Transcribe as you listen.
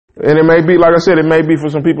And it may be, like I said, it may be for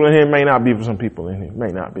some people in here. It may not be for some people in here. It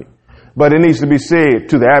may not be. But it needs to be said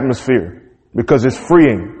to the atmosphere because it's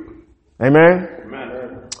freeing. Amen?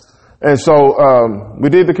 Amen. And so we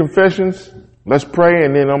did the confessions. Let's pray,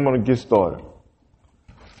 and then I'm going to get started.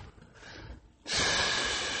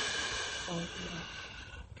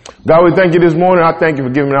 God, we thank you this morning. I thank you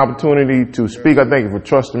for giving me an opportunity to speak. I thank you for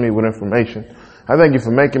trusting me with information. I thank you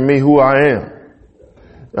for making me who I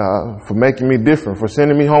am, for making me different, for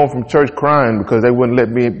sending me home from church crying because they wouldn't let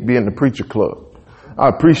me be in the preacher club. I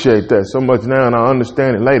appreciate that so much now, and I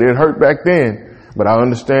understand it later. It hurt back then, but I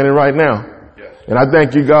understand it right now. And I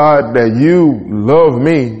thank you, God, that you love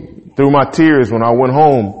me through my tears when I went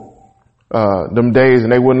home them days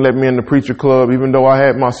and they wouldn't let me in the preacher club, even though I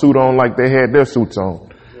had my suit on like they had their suits on.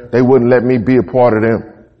 They wouldn't let me be a part of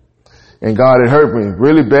them. And God, it hurt me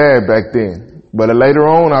really bad back then. But later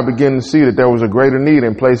on, I began to see that there was a greater need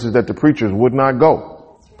in places that the preachers would not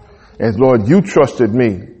go. And Lord, you trusted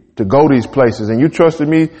me to go these places, and you trust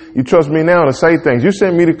me now to say things. You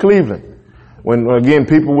sent me to Cleveland. When again,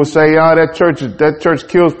 people would say, that church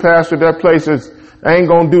kills pastor, that place ain't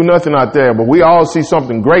gonna do nothing out there. But we all see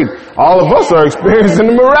something great. All of us are experiencing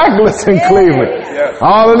the miraculous in Cleveland. Yes.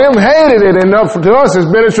 All of them hated it, and to us it's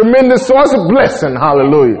been a tremendous source of blessing.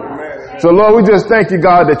 Hallelujah. Amen. So Lord, we just thank you,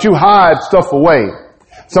 God, that you hide stuff away.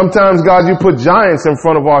 Sometimes, God, you put giants in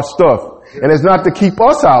front of our stuff, and it's not to keep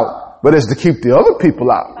us out, but it's to keep the other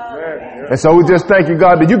people out. And so we just thank you,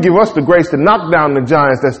 God, that you give us the grace to knock down the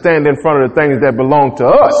giants that stand in front of the things that belong to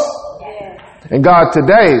us. And God,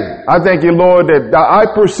 today, I thank you, Lord, that I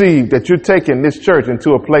perceive that you're taking this church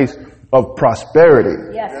into a place of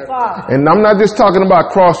prosperity. Yes, Father. And I'm not just talking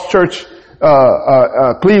about Cross Church,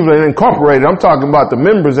 Cleveland Incorporated. I'm talking about the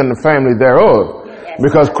members and the family thereof. Yes,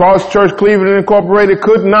 because Cross Church Cleveland Incorporated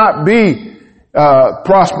could not be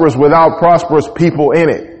prosperous without prosperous people in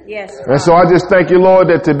it. Yes. And so I just thank you, Lord,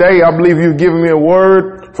 that today I believe you've given me a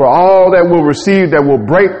word for all that will receive, that will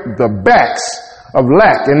break the backs of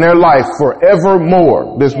lack in their life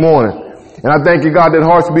forevermore this morning. And I thank you, God, that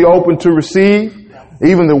hearts be open to receive,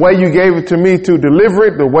 even the way you gave it to me to deliver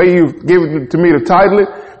it, the way you gave it to me to title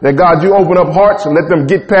it, that God, you open up hearts and let them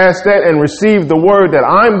get past that and receive the word that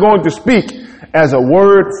I'm going to speak as a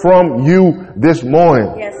word from you this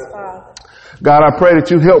morning. Yes, Father. God, I pray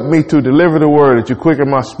that you help me to deliver the word, that you quicken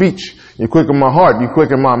my speech, you quicken my heart, you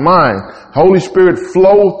quicken my mind. Holy Spirit,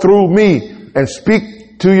 flow through me and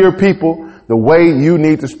speak to your people the way you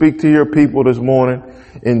need to speak to your people this morning.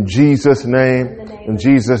 In Jesus' name, in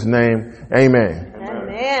Jesus' name, amen.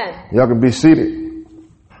 Amen. Y'all can be seated.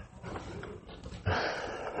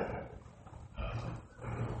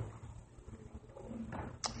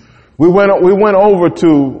 We went over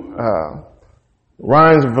to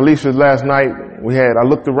Ryan's and Felicia's last night. I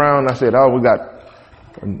looked around, I said, we got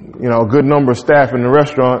a good number of staff in the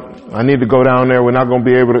restaurant. I need to go down there. We're not going to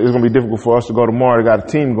be able to, it's going to be difficult for us to go tomorrow. They got a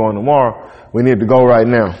team going tomorrow. We need to go right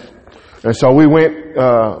now. And so we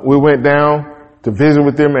went down to visit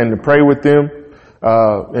with them and to pray with them.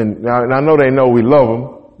 And I know they know we love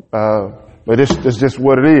them. But it's just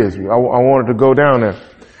what it is. I wanted to go down there.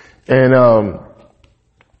 And,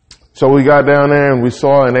 so we got down there and we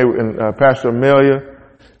saw, and Pastor Amelia,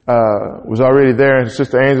 was already there, and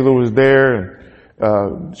Sister Angela was there,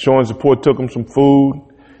 and, showing support, took them some food.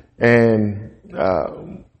 And,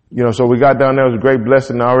 so we got down there. It was a great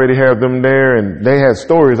blessing. I already have them there, and they had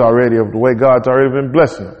stories already of the way God's already been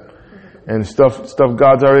blessing them and stuff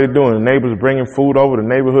God's already doing. The neighbors bringing food over, the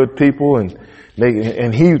neighborhood people, and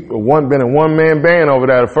he been a one-man band over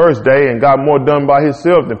there the first day and got more done by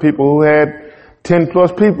himself than people who had 10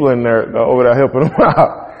 plus people in there over there helping him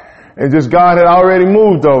out. And just God had already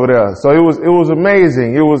moved over there. So it was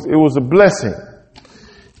amazing. It was a blessing.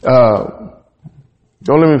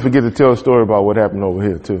 Don't let me forget to tell a story about what happened over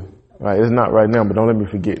here too. Right? It's not right now, but don't let me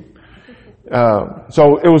forget.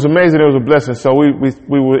 So it was amazing. It was a blessing. So we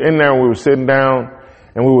were in there and we were sitting down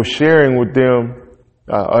and we were sharing with them,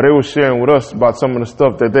 or they were sharing with us about some of the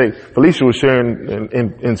stuff that Felicia was sharing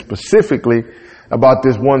in specifically about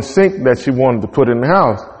this one sink that she wanted to put in the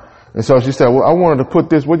house. And so she said, well, I wanted to put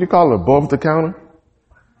this, what do you call it, above the counter?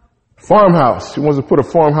 Farmhouse. She wants to put a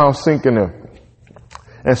farmhouse sink in there.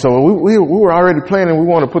 And so we were already planning, we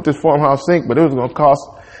wanted to put this farmhouse sink, but it was going to cost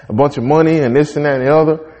a bunch of money and this and that and the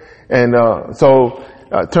other. And so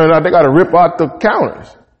it turned out they got to rip out the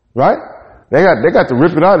counters, right? They got to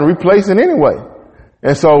rip it out and replace it anyway.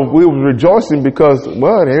 And so we were rejoicing because,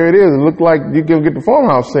 well, here it is. It looked like you can get the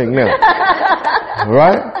farmhouse sink now.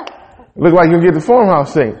 Right? Look like you can get the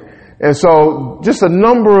farmhouse sink. And so just a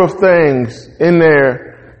number of things in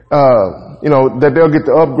there, that they'll get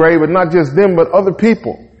to upgrade, but not just them, but other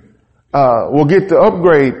people. will get the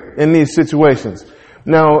upgrade in these situations.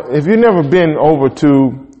 Now, if you've never been over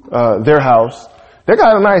to their house, they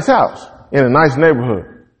got a nice house in a nice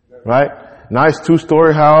neighborhood, right? Nice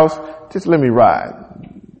 2-story house. Just let me ride.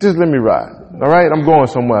 Just let me ride. All right? I'm going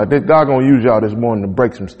somewhere. God gonna use y'all this morning to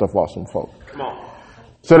break some stuff off some folks. Come on.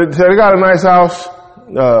 So they got a nice house,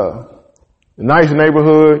 nice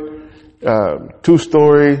neighborhood,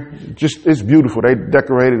 2-story. Just, it's beautiful. They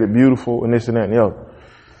decorated it beautiful and this and that and the other.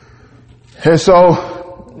 And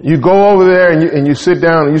so you go over there and you sit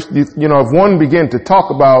down and you know, if one begin to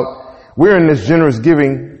talk about, we're in this generous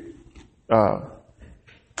giving,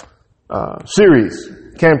 series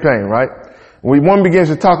campaign, right? One begins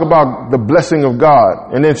to talk about the blessing of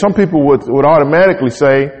God. And then some people would automatically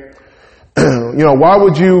say, you know, why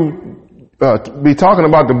would you be talking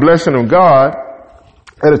about the blessing of God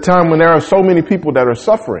at a time when there are so many people that are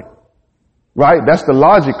suffering? Right? That's the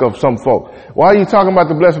logic of some folk. Why are you talking about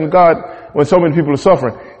the blessing of God when so many people are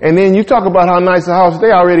suffering? And then you talk about how nice a house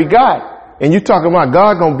they already got. And you talking about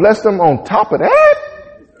God gonna bless them on top of that?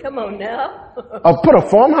 Come on now. Put a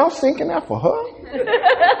farmhouse sink in there for her?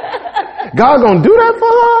 God gonna do that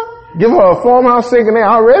for her? Give her a farmhouse sink in there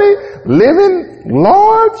already? Living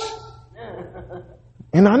large?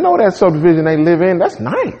 And I know that subdivision they live in, that's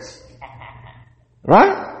nice.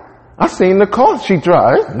 Right? I seen the car she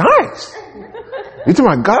drives. It's nice. You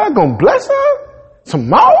talking about God gonna bless her? Some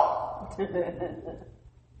more?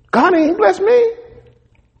 God ain't bless me.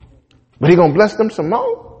 But he gonna bless them some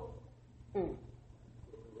more?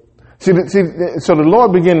 See, so the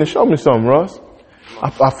Lord began to show me something, Russ.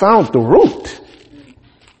 I found the root.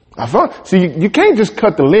 You can't just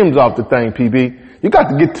cut the limbs off the thing, PB. You got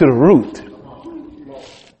to get to the root.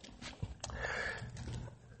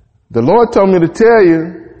 The Lord told me to tell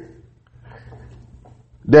you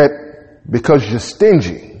that because you're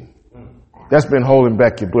stingy, that's been holding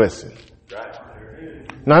back your blessing.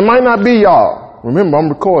 Now, it might not be y'all. Remember, I'm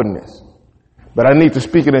recording this. But I need to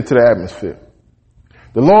speak it into the atmosphere.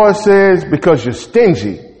 The Lord says because you're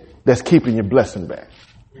stingy, that's keeping your blessing back.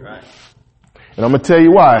 Right. And I'm going to tell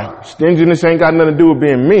you why. Stinginess ain't got nothing to do with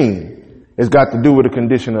being mean. It's got to do with the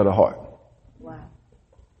condition of the heart. Wow.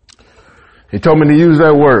 He told me to use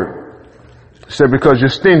that word. He said because you're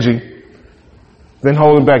stingy, then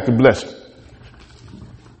holding back the blessing.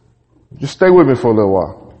 Just stay with me for a little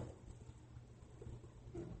while.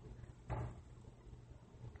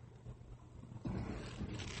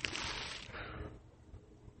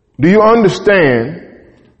 Do you understand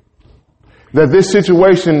that this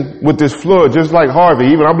situation with this flood, just like Harvey,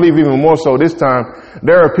 I believe even more so this time,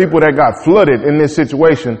 there are people that got flooded in this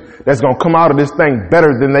situation that's going to come out of this thing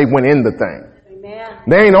better than they went in the thing. Amen.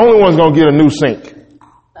 They ain't the only ones going to get a new sink.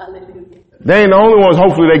 Hallelujah. They ain't the only ones,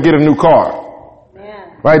 hopefully they get a new car.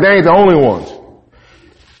 Amen. Right? They ain't the only ones.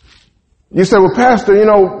 You say, well, Pastor,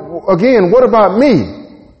 again, what about me?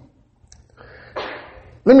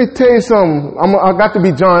 Let me tell you something. I got to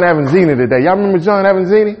be John Avanzini today. Y'all remember John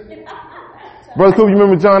Avanzini? Brother Cooper, you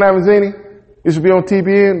remember John Avanzini? Used to be on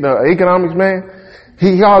TBN, the economics man.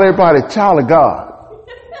 He called everybody child of God.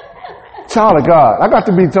 Child of God. I got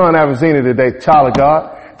to be John Avanzini today, child of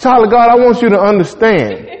God. Child of God, I want you to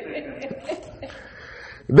understand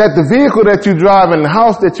that the vehicle that you drive and the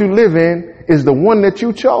house that you live in is the one that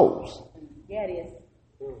you chose. Yeah, it is.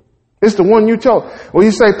 It's the one you chose. Well, you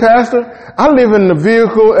say, Pastor, I live in the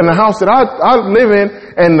vehicle and the house that I live in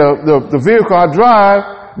and the vehicle I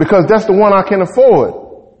drive because that's the one I can afford.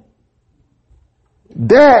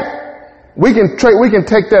 That, we can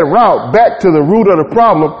take that route back to the root of the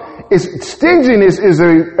problem. Stinginess is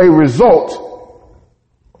a result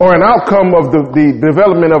or an outcome of the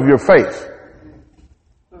development of your faith.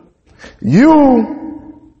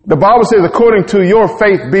 The Bible says, according to your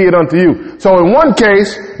faith be it unto you. So in one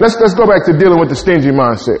case, let's go back to dealing with the stingy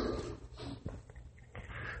mindset.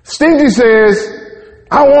 Stingy says,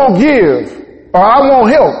 I won't give or I won't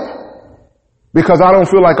help because I don't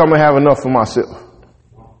feel like I'm going to have enough for myself.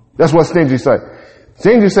 That's what stingy say.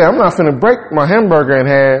 Stingy say, I'm not finna break my hamburger in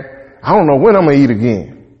half. I don't know when I'm going to eat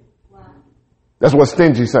again. That's what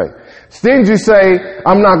stingy say. Stingy say,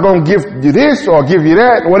 I'm not going to give you this or give you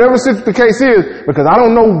that, whatever the case is, because I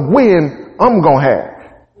don't know when I'm going to have.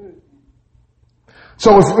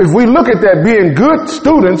 So if we look at that being good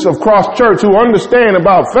students of Cross Church who understand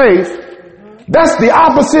about faith, that's the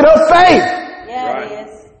opposite of faith. Yeah, it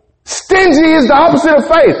is. Stingy is the opposite of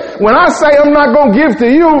faith. When I say I'm not going to give to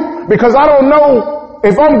you because I don't know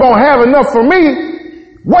if I'm going to have enough for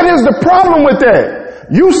me, what is the problem with that?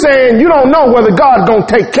 You saying you don't know whether God's going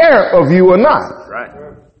to take care of you or not. Right.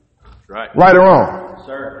 Right. Right or wrong?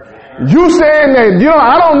 Sir. You saying that,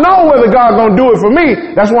 I don't know whether God's going to do it for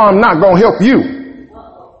me. That's why I'm not going to help you.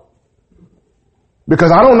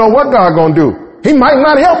 Because I don't know what God's going to do. He might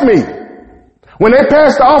not help me. When they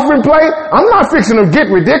pass the offering plate, I'm not fixing to get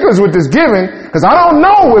ridiculous with this giving because I don't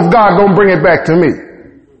know if God's going to bring it back to me.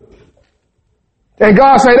 And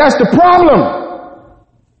God say, that's the problem.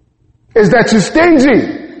 Is that you're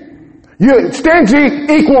stingy. You're stingy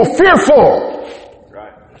equal fearful.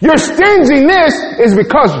 Right. Your stinginess is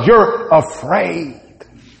because you're afraid.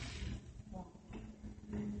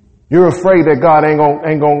 You're afraid that God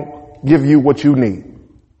ain't gonna give you what you need.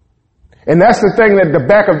 And that's the thing that the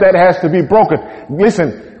back of that has to be broken.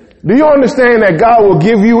 Listen, do you understand that God will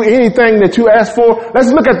give you anything that you ask for?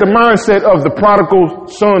 Let's look at the mindset of the prodigal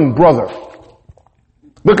son brother.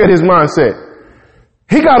 Look at his mindset.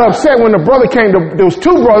 He got upset when the brother came to, there was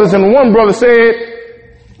two brothers and one brother said,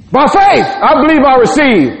 by faith, I believe I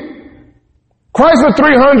received Chrysler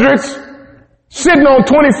 300s, sitting on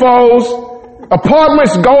 24s,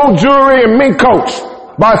 apartments, gold jewelry, and mink coats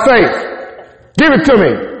by faith. Give it to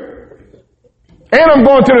me. And I'm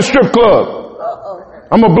going to the strip club.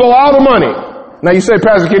 I'm going to blow all the money. Now you say,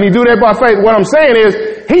 Pastor, can he do that by faith? What I'm saying is,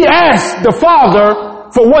 he asked the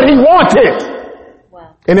Father for what he wanted.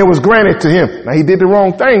 Wow. And it was granted to him. Now he did the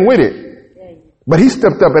wrong thing with it. But he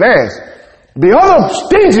stepped up and asked. The other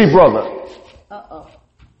stingy brother,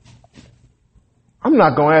 I'm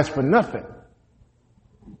not going to ask for nothing.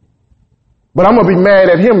 But I'm going to be mad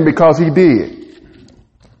at him because he did.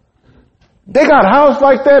 They got a house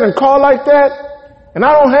like that and car like that, and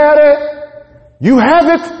I don't have that. You have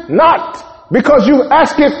it not because you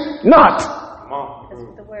ask it not. That's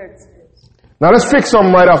what the word says. Now let's fix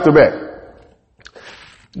something right off the bat.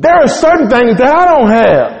 There are certain things that I don't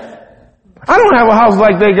have. I don't have a house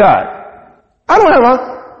like they got. I don't have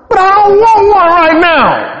but I don't want one right now.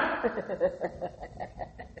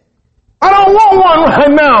 I don't want one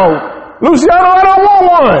right now. Luciano, I don't want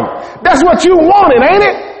one. That's what you wanted, ain't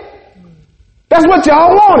it? That's what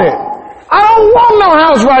y'all wanted. I don't want no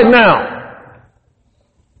house right now.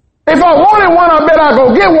 If I wanted one, I bet I'd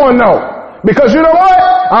go get one though. Because you know what?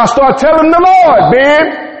 I'll start telling the Lord,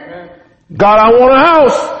 man, God, I want a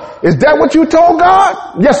house. Is that what you told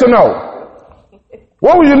God? Yes or no?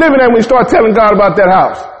 What were you living at when you started telling God about that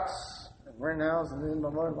house? A rent house and then my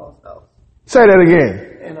mother-in-law's house. Say that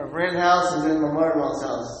again. In a rent house and then my mother-in-law's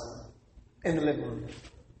house. In the living room.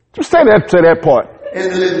 Just say that part. In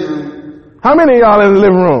the living room. How many of y'all in the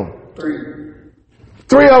living room? 3.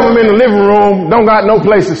 3 of them in the living room don't got no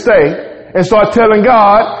place to stay and start telling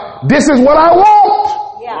God, this is what I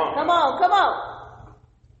want. Yeah, come on.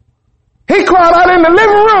 He cried out in the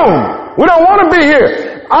living room. We don't want to be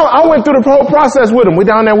here. I went through the whole process with him. We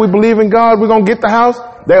down there, we believe in God. We're going to get the house.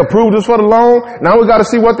 They approved us for the loan. Now we got to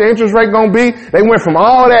see what the interest rate going to be. They went from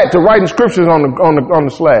all that to writing scriptures on the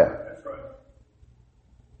slab.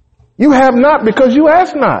 You have not because you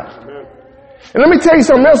ask not. And let me tell you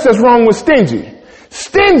something else that's wrong with stingy.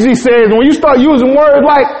 Stingy says when you start using words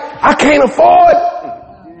like, I can't afford,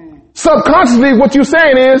 subconsciously what you're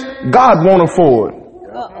saying is, God won't afford.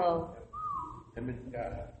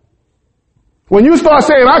 When you start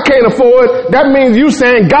saying, I can't afford, that means you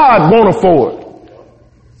saying God won't afford.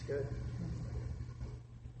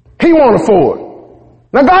 He won't afford.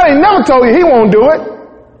 Now God ain't never told you he won't do it.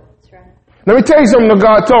 That's right. Let me tell you something that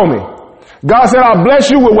God told me. God said, I'll bless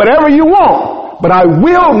you with whatever you want, but I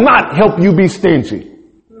will not help you be stingy.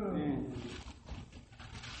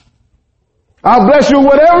 I'll bless you with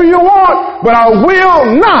whatever you want, but I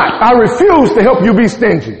will not. I refuse to help you be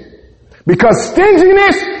stingy. Because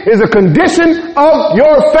stinginess is a condition of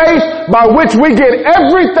your faith by which we get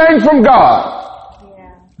everything from God.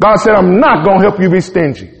 Yeah. God said, I'm not going to help you be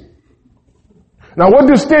stingy. Now, what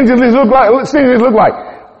does stinginess look like?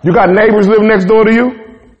 You got neighbors living next door to you?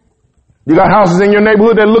 You got houses in your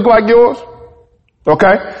neighborhood that look like yours?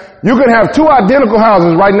 Okay? You can have 2 identical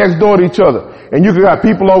houses right next door to each other. And you can have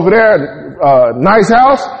people over there, nice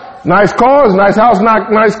house, nice cars, nice house,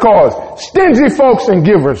 nice cars. Stingy folks and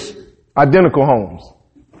givers. Identical homes.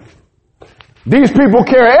 These people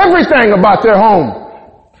care everything about their home.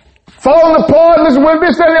 Falling apart, listen with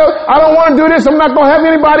this, that, and the other. I don't want to do this. I'm not going to have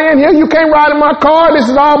anybody in here. You can't ride in my car.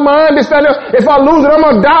 This is all mine. This, that, and the other. If I lose it, I'm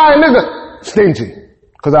going to die. And listen, stingy.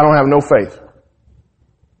 Because I don't have no faith.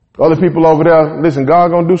 Other people over there, listen,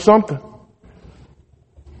 God going to do something.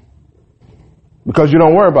 Because you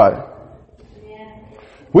don't worry about it. Yeah.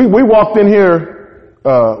 We walked in here,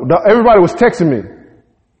 everybody was texting me.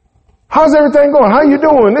 How's everything going? How you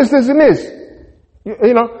doing? This, and this.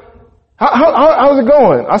 You know, how's it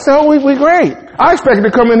going? I said, we great. I expected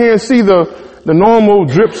to come in here and see the normal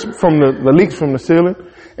drips from the leaks from the ceiling.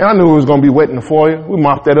 And I knew it was going to be wet in the foyer. We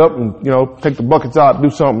mopped that up and, take the buckets out, do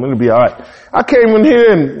something. It'll be all right. I came in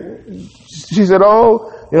here and she said, oh,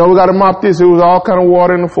 we got to mop this. It was all kind of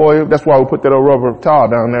water in the foyer. That's why we put that old rubber towel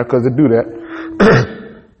down there, because they do that.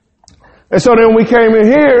 And so then we came in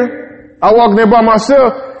here. I walked in by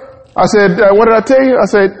myself. I said, what did I tell you? I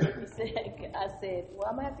said, well,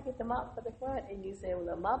 I'm going to have to get the mop for the front. And you said,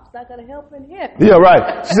 well, the mop's not going to help in here. yeah,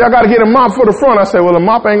 right. She said, I got to get a mop for the front. I said, well, the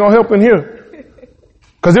mop ain't going to help in here.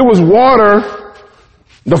 Because it was water.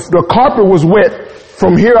 The carpet was wet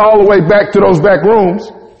from here all the way back to those back rooms.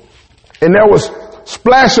 And there was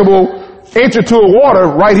splashable inch or two of water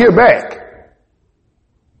right here back.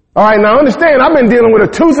 All right, now understand, I've been dealing with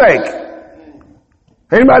a toothache.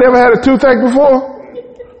 Anybody ever had a toothache before?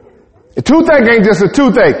 A toothache ain't just a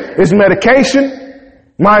toothache. It's medication.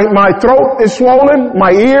 My throat is swollen.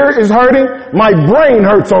 My ear is hurting. My brain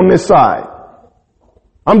hurts on this side.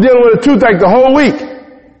 I'm dealing with a toothache the whole week.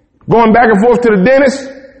 Going back and forth to the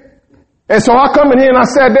dentist. And so I come in here and I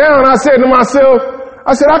sat down and I said to myself,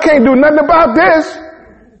 I can't do nothing about this.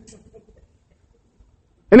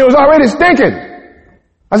 And it was already stinking.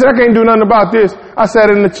 I said, I can't do nothing about this. I sat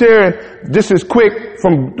in the chair and just as quick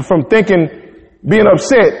from thinking, being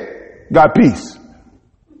upset, got peace.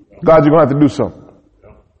 God, you're going to have to do something.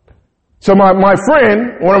 So my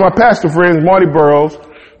friend, one of my pastor friends, Marty Burrows,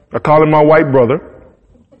 I call him my white brother.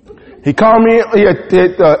 He called me,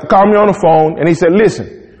 called me on the phone and he said,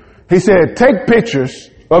 listen, he said, take pictures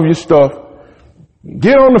of your stuff,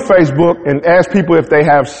 get on the Facebook and ask people if they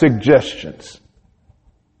have suggestions.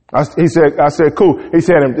 I said, cool. He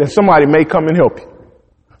said, and somebody may come and help you.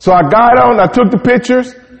 So I got on, I took the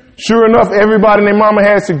pictures. Sure enough, everybody and their mama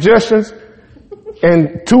had suggestions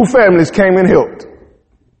and 2 families came and helped.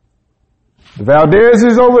 Valdez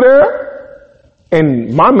is over there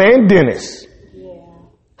and my man Dennis,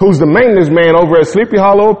 who's the maintenance man over at Sleepy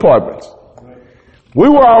Hollow Apartments. We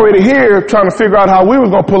were already here trying to figure out how we was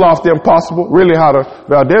going to pull off the impossible, really how the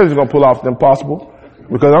Valdez is going to pull off the impossible,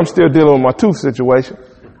 because I'm still dealing with my tooth situation.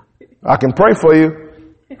 I can pray for you.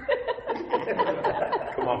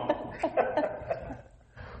 Come on.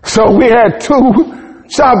 So we had 2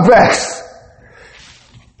 shop vacs.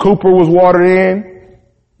 Cooper was watered in.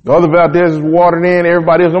 The other Valdez was watered in.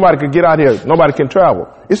 Everybody else, nobody could get out here. Nobody can travel.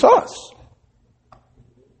 It's us.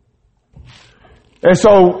 And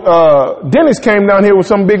so, Dennis came down here with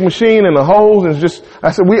some big machine and a hose and I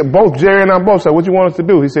said, Jerry and I both said, what you want us to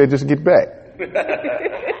do? He said, just get back.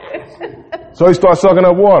 So he started sucking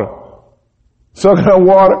up water.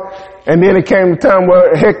 And then it came to time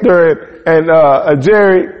where Hector and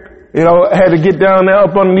Jerry, had to get down there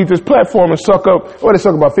up underneath this platform and suck up, they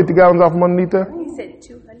suck about 50 gallons off from underneath there? He said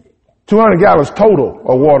 200. 200 gallons total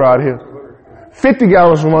of water out here. 50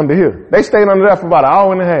 gallons from under here. They stayed under that for about an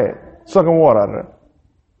hour and a half, sucking water out of there.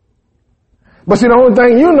 But see, the only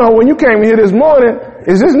thing you know when you came here this morning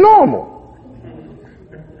is it's normal.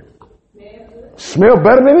 Smell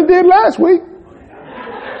better than it did last week.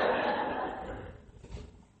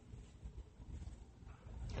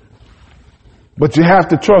 But you have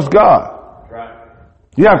to trust God. Right.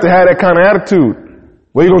 You have to have that kind of attitude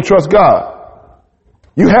where you're going to trust God.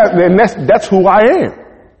 You have, and that's who I am.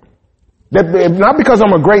 Not because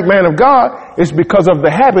I'm a great man of God, it's because of the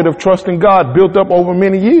habit of trusting God built up over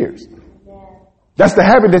many years. That's the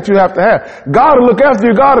habit that you have to have. God will look after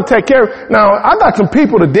you. God will take care of you. Now, I got some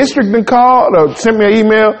people, the district done called or sent me an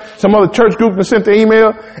email. Some other church group done sent an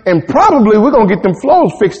email. And probably we're going to get them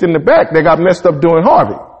flows fixed in the back. They got messed up during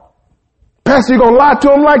Harvey. Pastor, you going to lie to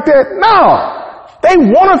them like that? No. They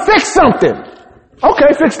want to fix something.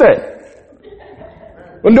 Okay, fix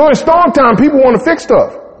that. When during storm time, people want to fix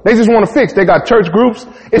stuff. They just want to fix. They got church groups.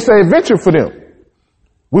 It's an adventure for them.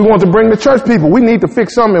 We want to bring the church people. We need to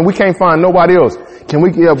fix something and we can't find nobody else.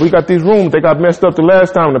 We got these rooms. They got messed up the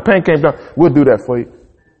last time and the paint came down. We'll do that for you.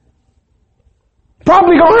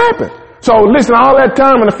 Probably gonna happen. So listen, all that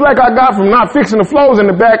time and the flack I got from not fixing the flows in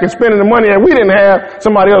the back and spending the money that we didn't have,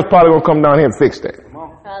 somebody else probably gonna come down here and fix that.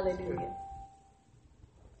 Hallelujah.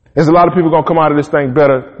 There's a lot of people gonna come out of this thing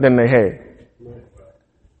better than they had.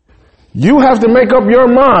 You have to make up your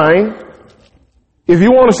mind if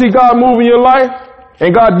you want to see God move in your life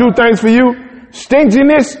and God do things for you.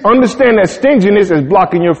 Stinginess, understand that stinginess is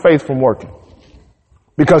blocking your faith from working.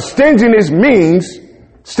 Because stinginess says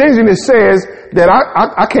that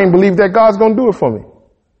I can't believe that God's going to do it for me.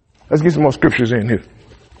 Let's get some more scriptures in here.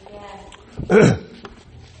 Yeah.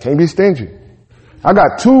 Can't be stingy. I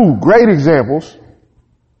got 2 great examples.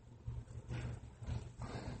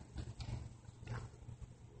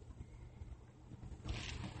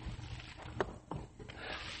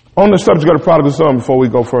 On the subject of the prodigal son, before we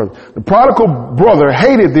go further, the prodigal brother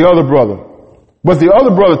hated the other brother, but the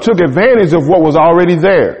other brother took advantage of what was already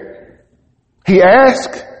there. He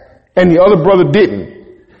asked, and the other brother didn't.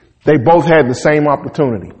 They both had the same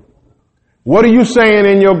opportunity. What are you saying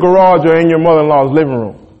in your garage or in your mother-in-law's living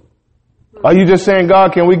room? Are you just saying,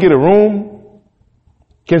 God, can we get a room?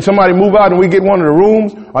 Can somebody move out and we get one of the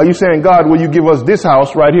rooms? Are you saying, God, will you give us this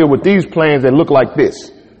house right here with these plans that look like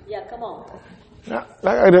this? Yeah, come on.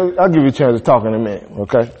 I'll give you a chance to talk in a minute,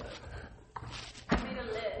 okay? I made a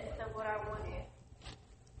list of what I wanted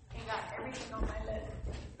and got everything on my list.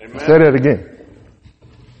 Amen. Say that again.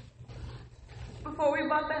 Before we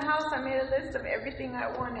bought the house, I made a list of everything I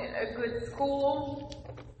wanted. A good school,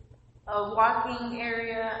 a walking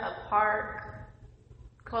area, a park,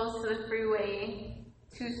 close to the freeway,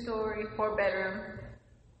 2-story, 4-bedroom.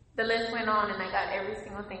 The list went on and I got every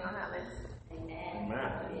single thing on that list.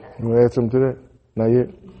 Amen. You want to add something to that? Not yet?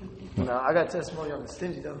 No, I got testimony on the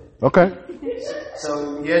Stingy though. Okay.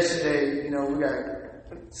 So yesterday,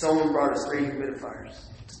 someone brought us 3 humidifiers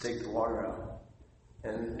to take the water out.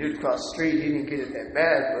 And the dude across the street, he didn't get it that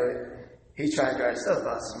bad, but he tried to dry stuff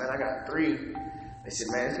out. I said, man, I got 3. They said,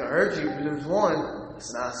 man, it's going to hurt you if you lose one. I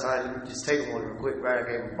said, nah, sorry, let me just take one real quick. Right, I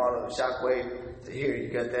gave him a bottle of Shockwave. To here, you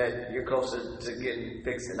got that. You're closer to getting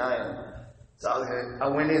fixed than I am. So I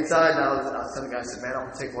went inside and I was telling the guy, I said, man, I'm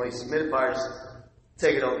going to take one of these humidifiers,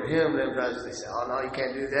 take it over to him. Them guys, they said, oh, no, you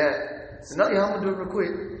can't do that. I said, no, yeah, I'm going to do it real quick.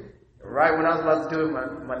 And right when I was about to do it,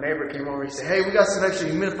 my neighbor came over. He said, hey, we got some extra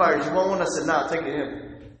humidifiers. You want one? I said, nah, take it to him.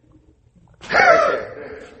 Right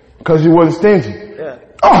there. Because you wasn't stingy. Yeah.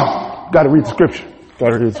 Oh, got to read the scripture. Got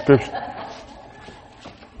to read the scripture.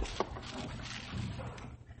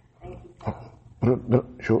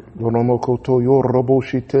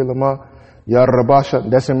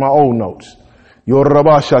 That's in my old notes. Look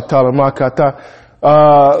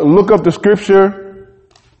up the scripture.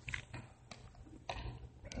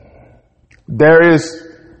 There is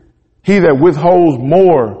he that withholds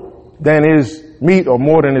more than is meet or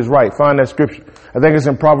more than is right. Find that scripture. I think it's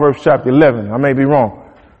in Proverbs chapter 11. I may be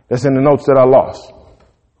wrong. That's in the notes that I lost.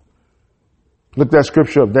 Look that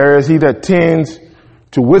scripture up. There is he that tends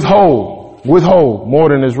to withhold more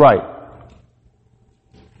than is right.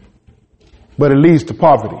 But it leads to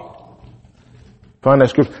poverty. Find that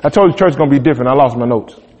scripture. I told you church is going to be different. I lost my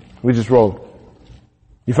notes. We just rolled.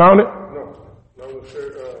 You found it? No, just a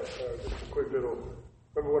quick little.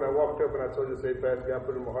 Remember when I walked up and I told you to say, Pastor, God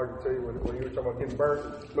put it in my heart to tell you when you were talking about getting burnt,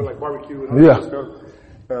 smell like barbecue and all that stuff.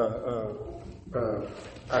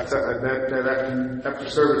 After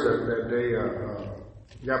service that day,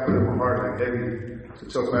 God put it in my heart like David to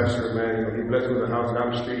tell Pastor, man, he blessed me with a house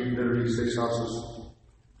down the street, literally 6 houses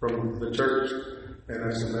from the church. And I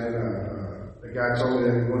said, man, the guy told me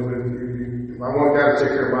that if I want God to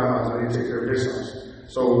take care of my house, I need to take care of his house.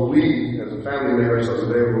 So we, as a family, made ourselves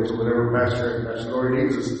available to whatever pastor Lord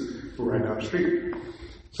needs us for right down the street.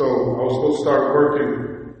 So I was supposed to start working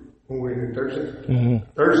when we were in Thursday. Mm-hmm.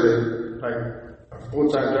 Thursday, like a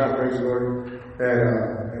full-time job, praise the Lord.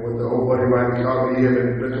 And with the old buddy of mine, he called me, he had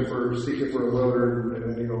been seeking for a welder,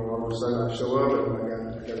 and then, all of a sudden I show up and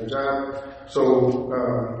I got a job. So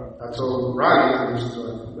I told Ronnie, which is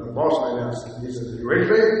the boss right now, he said, you ready,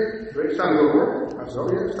 babe? It's time to go to work. I said, oh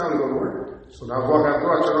yeah, it's time to go to work. So I was walking out the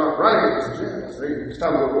door, I turned off Ronnie. I said, yeah, I said, hey, it's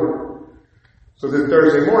time to go to work. So then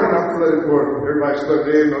Thursday morning, I'm flooded for everybody's plugged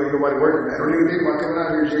in, ain't nobody working, man. Don't even think about coming out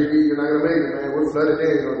here, JB, you're not gonna make it, man. We're flooded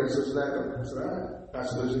in, this and that. I said, all right. I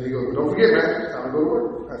said, listen, he goes, don't forget, man, it's time to go to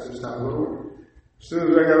work. I said, it's time to go to work. As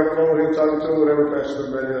soon as I got a phone with him talking to him, whatever, Pastor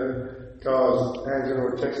better calls Angela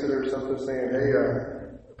or texted her or something saying, hey,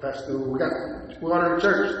 Pastor, we got water in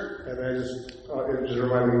church. And I it just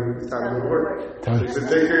reminded me it's time to go to work. So he said,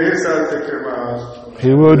 take care of his house, take care of my house.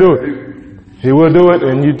 He will do it. He will do it,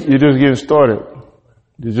 and you're just getting started.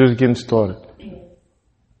 You're just getting started.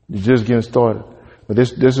 You're just getting started. But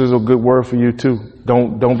this is a good word for you too.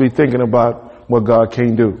 Don't be thinking about what God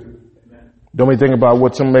can't do. Don't be thinking about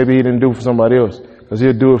what maybe He didn't do for somebody else, because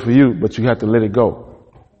He'll do it for you. But you have to let it go.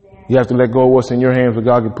 You have to let go of what's in your hands, what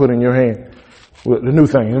God can put in your hand. The new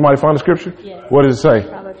thing. Anybody find the scripture? Yes. What does it say?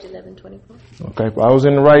 Proverbs 11:24. Okay, I was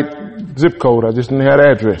in the right zip code. I just didn't have the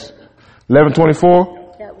address.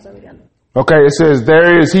 11:24. Yeah, it was already done. Okay, it says,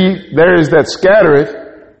 there is that scattereth.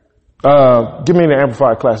 Give me the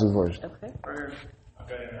Amplified Classic version. Okay.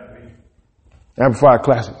 Amplified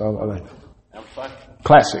Classic. I like it. Amplified?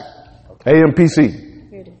 Classic. AMPC.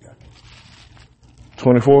 Here it is.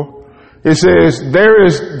 24. It says,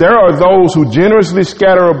 there are those who generously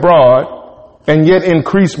scatter abroad and yet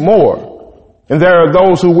increase more. And there are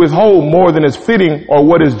those who withhold more than is fitting or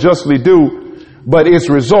what is justly due. but its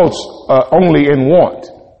results only in want.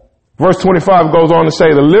 Verse 25 goes on to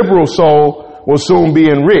say, the liberal soul will soon be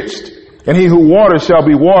enriched, and he who waters shall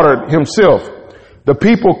be watered himself. The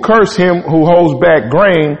people curse him who holds back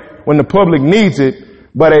grain when the public needs it,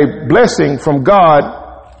 but a blessing from God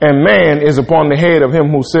and man is upon the head of him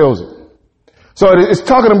who sells it. So it's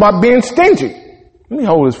talking about being stingy. Let me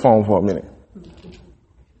hold this phone for a minute.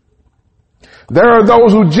 There are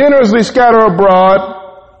those who generously scatter abroad,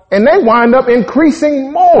 and they wind up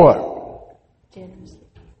increasing more.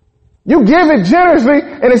 You give it generously,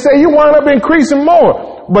 and they say you wind up increasing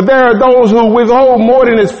more. But there are those who withhold more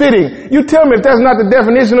than is fitting. You tell me if that's not the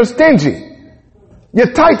definition of stingy.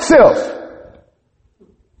 Your tight self.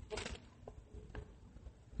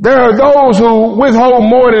 There are those who withhold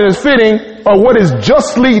more than is fitting or what is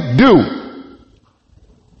justly due.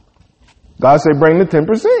 God said, bring the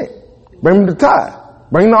 10%. Bring the tithe.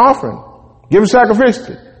 Bring the offering. Give it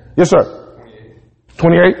sacrificially. Yes, sir.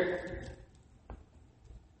 28.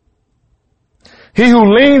 He who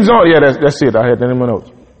leans on, that's it. I had that in my notes.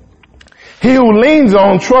 He who leans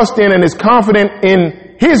on, trusts in, and is confident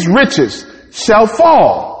in his riches shall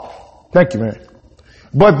fall. Thank you, man.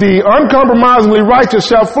 But the uncompromisingly righteous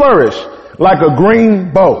shall flourish like a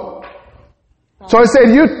green bow. So it said,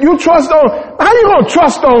 you trust on, how you going to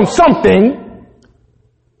trust on something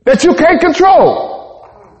that you can't control?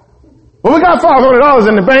 Well, we got $500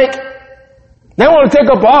 in the bank. They want to take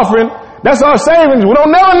up an offering. That's our savings. We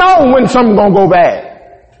don't never know when something's going to go bad.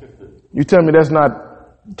 You tell me that's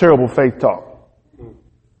not terrible faith talk.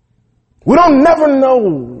 We don't never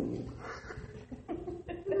know.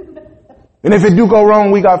 And if it do go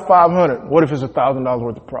wrong, we got $500. What if it's $1,000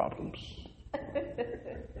 worth of problems?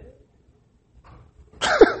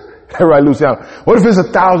 Right, Luciano. What if it's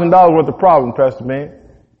 $1,000 worth of problems, Pastor Man?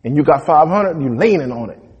 And you got $500, you leaning on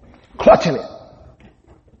it, clutching it.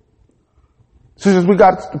 Sisters, we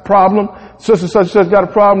got the problem. Sister such got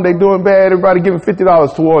a problem. They doing bad. Everybody giving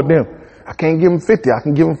 $50 toward them. I can't give them 50. I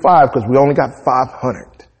can give them 5 because we only got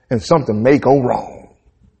 500 and something may go wrong.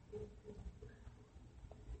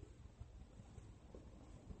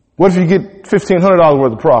 What if you get $1,500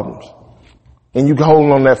 worth of problems and you can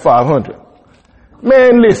hold on that 500?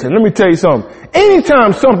 Man, listen, let me tell you something.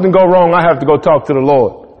 Anytime something go wrong, I have to go talk to the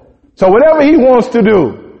Lord. So whatever he wants to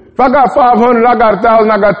do, if I got 500, I got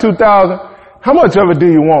 1,000, I got 2,000, how much of it do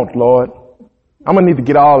you want, Lord? I'm going to need to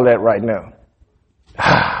get all of that right now.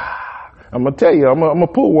 I'm going to tell you, I'm going to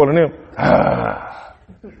pull one of them.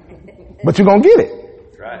 But you're going to get it.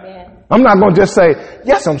 Right. I'm not going to just say,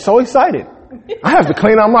 yes, I'm so excited. I have to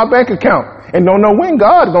clean out my bank account and don't know when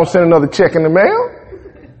God's going to send another check in the mail.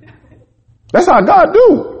 That's how God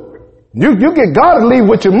do. You get God to leave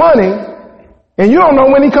with your money and you don't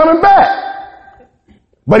know when he's coming back.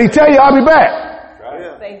 But he tell you, I'll be back.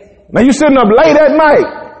 Right. Now you sitting up late at night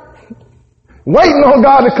waiting on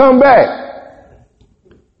God to come back.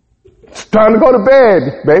 It's time to go to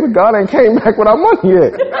bed. Baby, God ain't came back with our money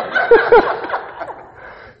yet.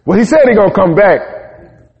 Well, he said he's going to come back.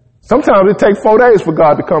 Sometimes it takes 4 days for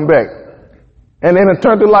God to come back. And then it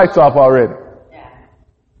turned the lights off already.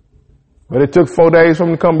 But it took 4 days for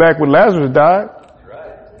him to come back when Lazarus died.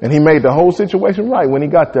 And he made the whole situation right when he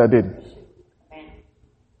got there, didn't he?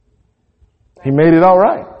 He made it all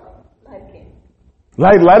right.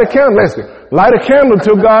 Light a candle, Leslie. Light a candle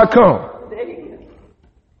till God comes.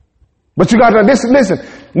 But you got to listen.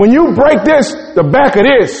 When you break this, the back of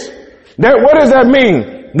this, what does that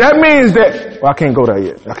mean? That means that I can't go there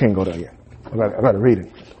yet. I got to read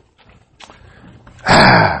it.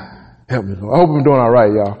 Help me, Lord. I hope I'm doing all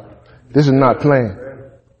right, y'all. This is not playing.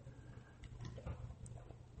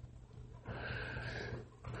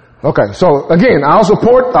 Okay, so again, I'll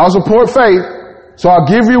support faith. So I'll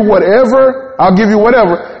give you whatever,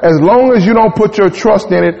 as long as you don't put your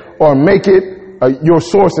trust in it or make it your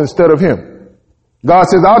source instead of him. God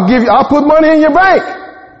says, I'll put money in your bank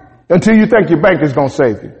until you think your bank is going to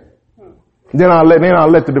save you. Then I'll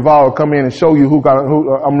let the devourer come in and show you who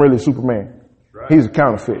I'm really Superman. He's a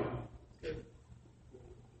counterfeit.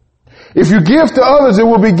 If you give to others, it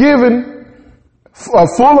will be given a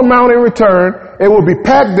full amount in return. It will be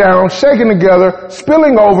packed down, shaken together,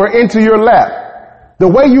 spilling over into your lap. The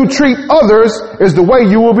way you treat others is the way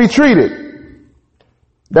you will be treated.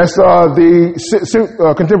 That's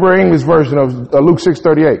the contemporary English version of Luke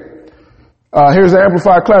 6:38. Here's the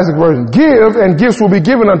Amplified Classic version. Give, and gifts will be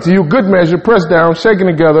given unto you, good measure, pressed down, shaken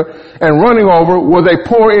together, and running over, will they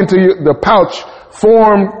pour into the pouch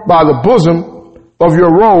formed by the bosom of your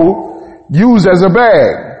robe, used as a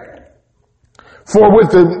bag. For with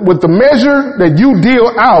the measure that you deal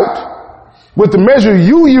out, with the measure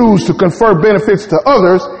you use to confer benefits to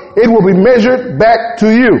others, it will be measured back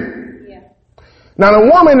to you. Yeah. Now, the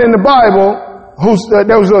woman in the Bible,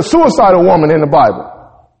 there was a suicidal woman in the Bible.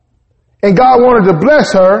 And God wanted to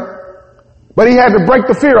bless her, but he had to break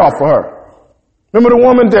the fear off of her. Remember the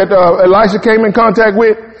woman that Elisha came in contact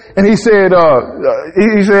with? And he said,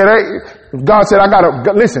 hey, God said,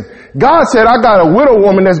 God said, I got a widow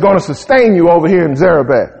woman that's going to sustain you over here in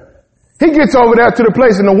Zarephath. He gets over there to the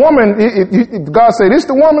place, and the woman, God said, this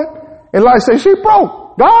the woman? And Elisha said, she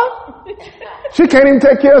broke. God? She can't even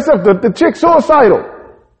take care of herself. The chick's suicidal.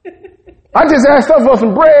 I just asked her for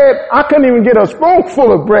some bread. I couldn't even get a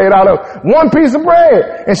spoonful of bread out of one piece of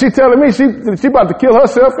bread. And she telling me she about to kill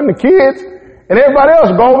herself and the kids and everybody else,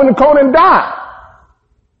 go over in the corner and die.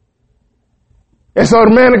 And so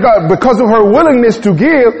the man of God, because of her willingness to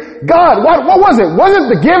give, God, what was it? Was it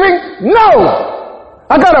the giving? No.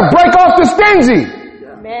 I got to break off the stingy.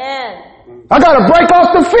 Amen. I got to break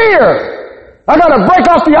off the fear. I got to break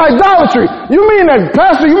off the idolatry. You mean that,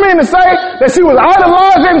 Pastor, you mean to say that she was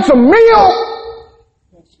idolizing some meal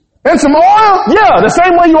and some oil? Yeah, the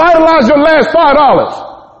same way you idolize your last $5.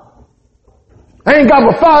 I ain't got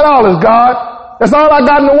but $5, God. That's all I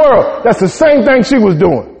got in the world. That's the same thing she was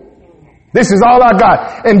doing. This is all I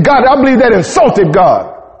got. And God, I believe that insulted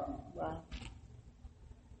God.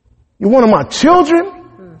 You one of my children?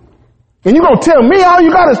 And you gonna tell me all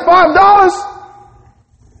you got is $5?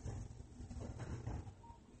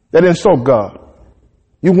 That insult God.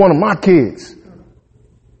 You one of my kids.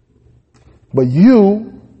 But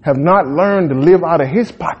you have not learned to live out of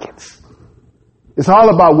his pockets. It's all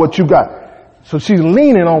about what you got. So she's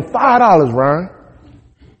leaning on $5, Ryan.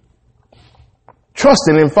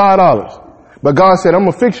 Trusting in $5. But God said, I'm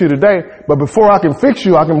going to fix you today. But before I can fix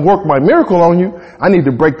you, I can work my miracle on you. I need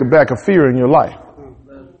to break the back of fear in your life.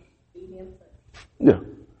 Yeah.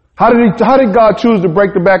 How did God choose to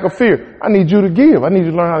break the back of fear? I need you to give. I need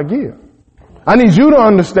you to learn how to give. I need you to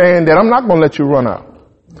understand that I'm not going to let you run out.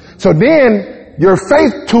 So then your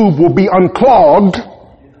faith tube will be unclogged.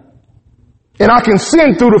 And I can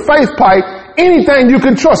send through the faith pipe anything you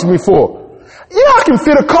can trust me for. Yeah, I can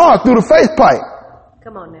fit a car through the faith pipe.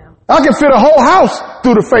 Come on now. I can fit a whole house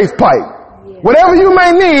through the faith pipe. Yeah. Whatever you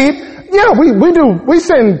may need, yeah, we do. We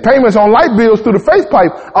send payments on light bills through the faith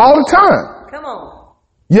pipe all the time. Come on.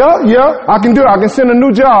 Yeah, I can do it. I can send a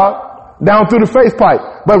new job down through the faith pipe.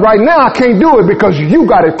 But right now I can't do it because you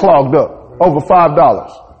got it clogged up over $5.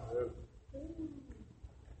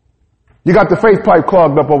 You got the faith pipe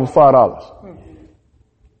clogged up over $5.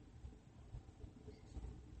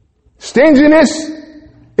 Stinginess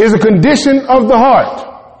is a condition of the heart.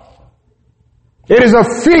 It is a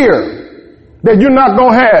fear that you're not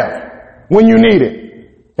going to have when you need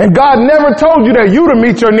it. And God never told you that you to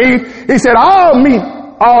meet your needs. He said, I'll meet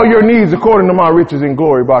all your needs according to my riches and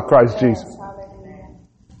glory by Christ Jesus.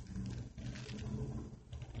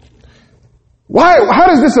 How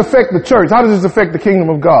does this affect the church? How does this affect the kingdom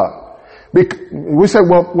of God? We say,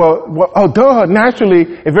 naturally,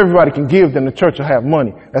 if everybody can give, then the church will have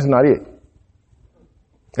money. That's not it.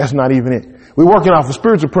 That's not even it. We're working off of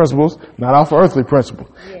spiritual principles, not off of earthly principles.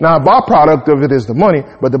 Yeah. Now, a byproduct of it is the money,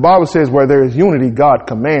 but the Bible says where there is unity, God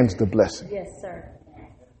commands the blessing. Yes, sir.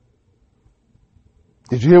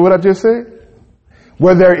 Did you hear what I just said?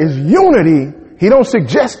 Where there is unity, he don't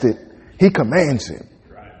suggest it, he commands it.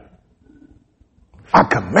 I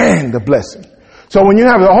command the blessing. So when you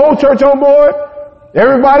have the whole church on board,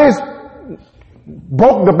 everybody's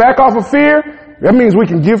broke the back off of fear, that means we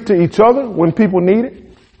can give to each other when people need it.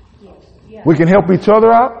 We can help each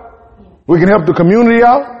other out. We can help the community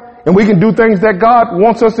out. And we can do things that God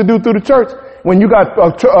wants us to do through the church. When you got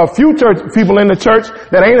a few church people in the church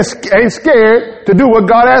that ain't scared to do what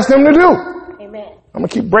God asked them to do. Amen. I'm going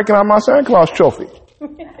to keep breaking out my Santa Claus trophy.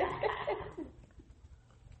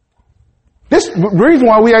 This reason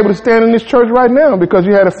why we're able to stand in this church right now, because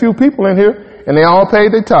you had a few people in here and they all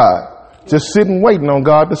paid their tithe. Just sitting waiting on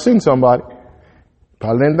God to send somebody.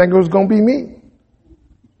 Probably didn't think it was going to be me.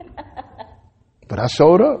 But I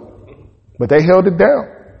showed up. But they held it down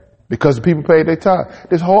because the people paid their tithe.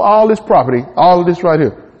 All this property, all of this right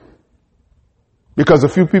here. Because a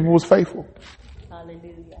few people was faithful.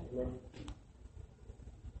 Hallelujah.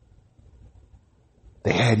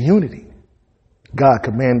 They had unity. God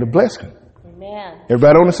commanded the blessing. Amen.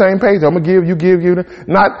 Everybody on the same page. I'm going to give, you give, you.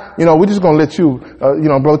 Not, we're just going to let you,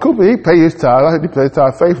 Brother Cooper, he pay his tithe. He pay his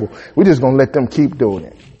tithe faithful. We're just going to let them keep doing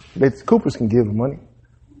it. Coopers can give the money.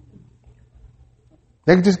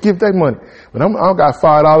 They can just give their money. But I got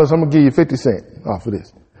 $5. I'm going to give you 50 cents off of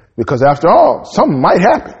this. Because after all, something might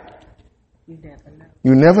happen. You never know.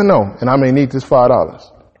 You never know. And I may need this $5.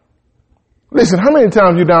 Listen, how many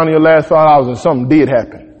times you down to your last $5 and something did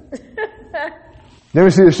happen? Let me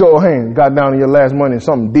see a show of hands. Got down to your last money and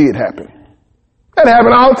something did happen. That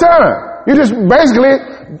happen all the time. You just basically,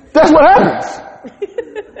 that's what happens.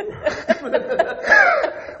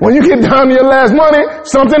 When you get down to your last money,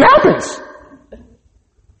 something happens.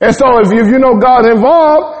 And so if you know God's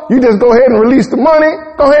involved, you just go ahead and release the money.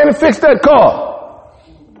 Go ahead and fix that car.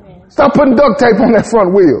 Stop putting duct tape on that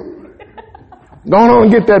front wheel. Go on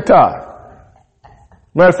and get that tire.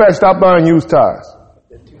 Matter of fact, stop buying used tires.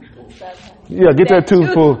 Yeah, get that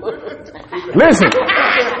tooth pulled.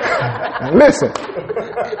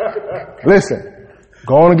 Listen.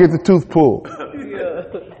 Go on and get the tooth pulled.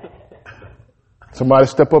 Somebody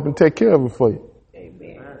step up and take care of it for you.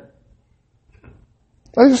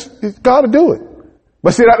 It's got to do it.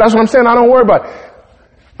 But see, that's what I'm saying. I don't worry about it.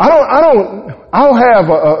 I don't have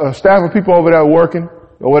a staff of people over there working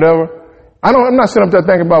or whatever. I'm not sitting up there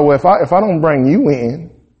thinking about, well, if I don't bring you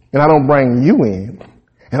in, and I don't bring you in,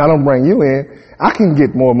 and I don't bring you in, I can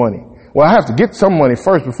get more money. Well, I have to get some money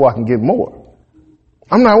first before I can get more.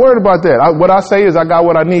 I'm not worried about that. What I say is I got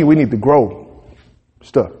what I need. We need to grow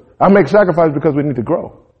stuff. I make sacrifices because we need to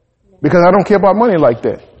grow. Because I don't care about money like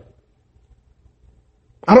that.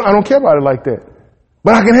 I don't care about it like that.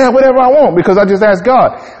 But I can have whatever I want because I just ask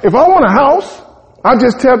God. If I want a house, I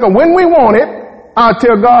just tell God when we want it. I'll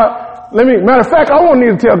tell God, matter of fact, I won't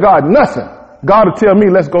need to tell God nothing. God will tell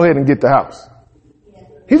me, let's go ahead and get the house.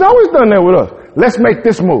 He's always done that with us. Let's make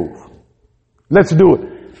this move. Let's do it.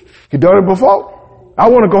 He done it before. I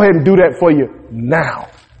want to go ahead and do that for you now.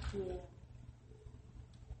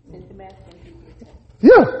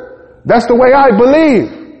 Yeah. That's the way I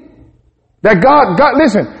believe. That God got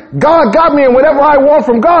me, and whatever I want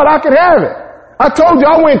from God, I can have it. I told you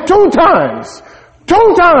I went two times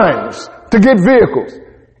to get vehicles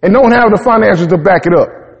and don't have the finances to back it up.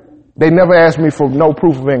 They never asked me for no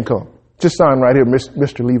proof of income. Just sign right here,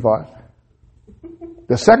 Mr. Levi.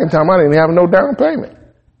 The second time I didn't have no down payment.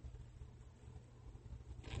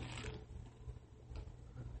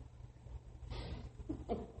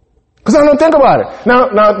 Because I don't think about it.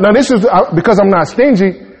 Now this is because I'm not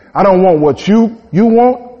stingy. I don't want what you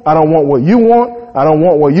want. I don't want what you want. I don't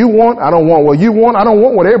want what you want. I don't want what you want. I don't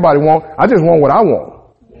want what everybody wants. I just want what I want.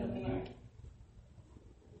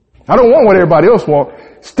 I don't want what everybody else wants.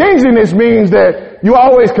 Stinginess means that you're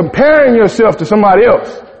always comparing yourself to somebody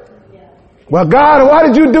else. Well, God, why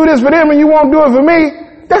did you do this for them and you won't do it for me?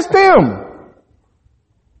 That's them.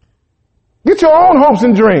 Get your own hopes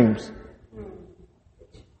and dreams.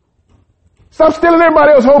 Stop stealing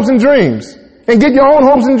everybody else's hopes and dreams and get your own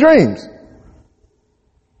hopes and dreams.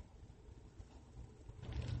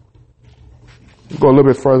 We'll go a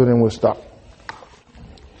little bit further, then we'll stop.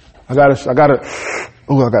 I gotta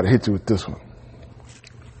hit you with this one.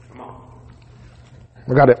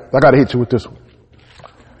 I gotta hit you with this one.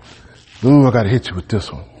 Ooh, I gotta hit you with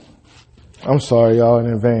this one. I'm sorry, y'all,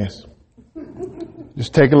 in advance.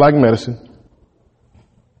 Just take it like medicine.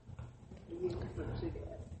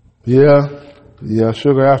 Yeah,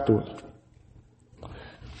 sugar afterwards.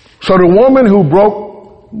 So the woman,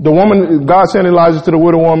 God sent Elijah to the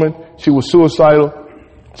widow woman. She was suicidal.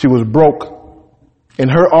 She was broke.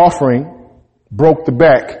 And her offering broke the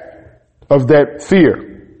back of that fear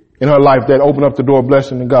in her life that opened up the door of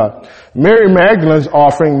blessing to God. Mary Magdalene's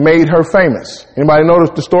offering made her famous. Anybody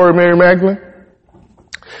notice the story of Mary Magdalene?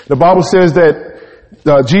 The Bible says that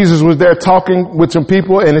Jesus was there talking with some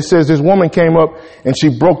people, and it says this woman came up and she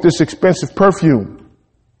broke this expensive perfume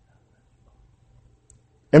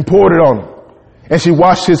and poured it on him. And she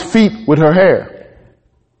washed his feet with her hair.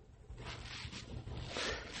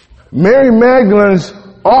 Mary Magdalene's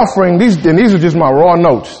offering, these are just my raw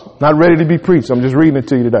notes, not ready to be preached. I'm just reading it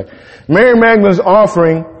to you today. Mary Magdalene's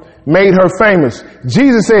offering made her famous.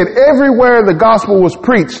 Jesus said, everywhere the gospel was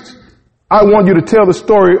preached, I want you to tell the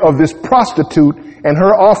story of this prostitute and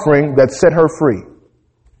her offering that set her free.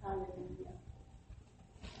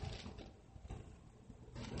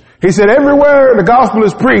 He said, everywhere the gospel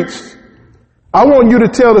is preached, I want you to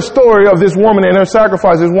tell the story of this woman and her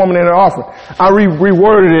sacrifice, this woman and her offering. I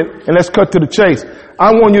reworded it, and let's cut to the chase.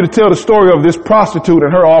 I want you to tell the story of this prostitute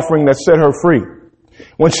and her offering that set her free.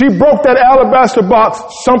 When she broke that alabaster box,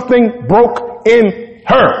 something broke in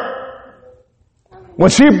her. When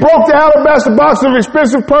she broke the alabaster box of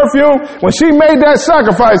expensive perfume, when she made that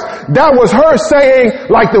sacrifice, that was her saying,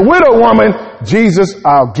 like the widow woman, Jesus,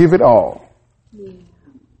 I'll give it all.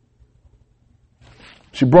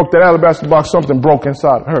 She broke that alabaster box, something broke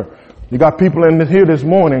inside of her. You got people in here this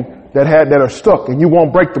morning that are stuck, and you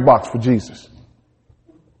won't break the box for Jesus.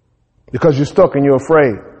 Because you're stuck and you're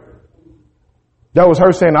afraid. That was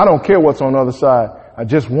her saying, I don't care what's on the other side. I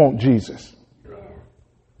just want Jesus.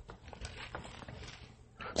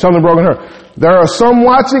 Something broke in her. There are some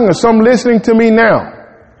watching or some listening to me now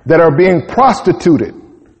that are being prostituted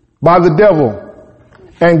by the devil.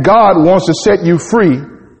 And God wants to set you free,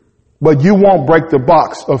 but you won't break the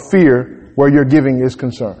box of fear where your giving is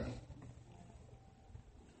concerned.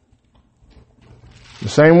 The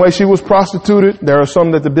same way she was prostituted, there are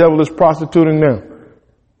some that the devil is prostituting now.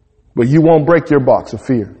 But you won't break your box of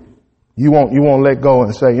fear. You won't let go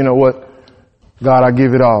and say, you know what? God, I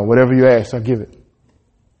give it all. Whatever you ask, I give it.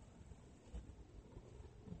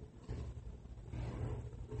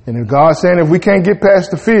 And if God's saying if we can't get past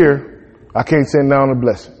the fear, I can't send down a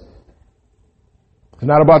blessing. It's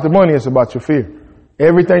not about the money, it's about your fear.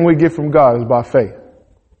 Everything we get from God is by faith.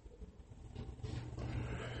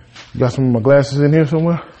 You got some of my glasses in here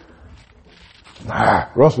somewhere?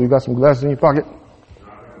 Russell, you got some glasses in your pocket?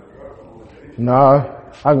 Nah,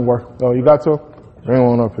 I can work. Oh, you got some? Bring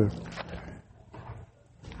one up here.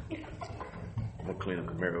 I'm gonna clean up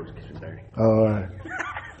the mirrors, get you dirty. All right.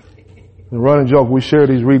 The running joke, we share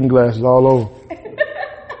these reading glasses all over.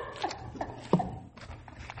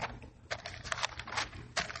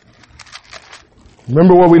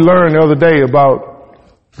 Remember what we learned the other day about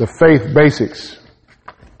the faith basics.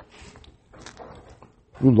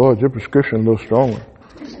 Ooh, Lord, your prescription is a little stronger.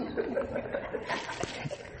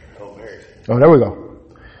 Oh, there we go.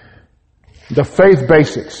 The faith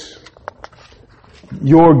basics.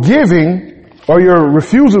 Your giving or your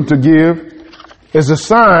refusal to give is a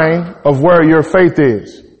sign of where your faith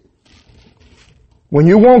is. When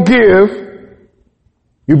you won't give,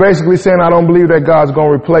 you're basically saying, I don't believe that God's going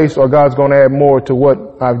to replace or God's going to add more to what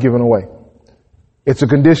I've given away. It's a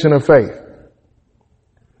condition of faith.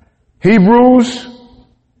 Hebrews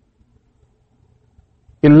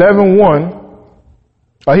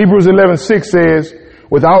 11:6 says,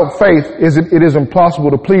 without faith it is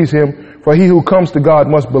impossible to please him, for he who comes to God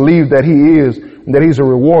must believe that he is, and that he's a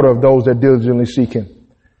rewarder of those that diligently seek him.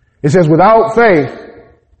 It says without faith,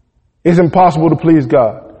 it's impossible to please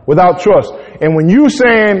God. Without trust. And when you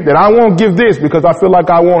saying that I won't give this because I feel like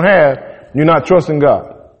I won't have, you're not trusting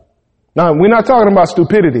God. Now, we're not talking about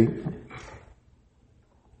stupidity.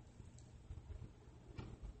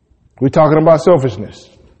 We're talking about selfishness.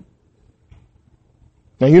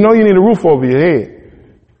 Now, you know you need a roof over your head.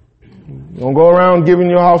 You don't go around giving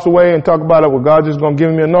your house away and talk about it, well, God just going to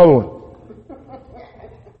give me another one.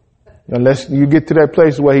 Unless you get to that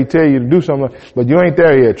place where he tell you to do something. But you ain't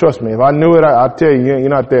there yet. Trust me. If I knew it, I'd tell you, you're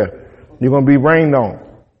not there. You're going to be rained on.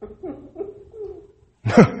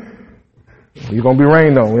 You're going to be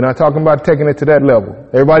rained on. We're not talking about taking it to that level.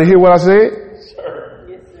 Everybody hear what I said? Sure.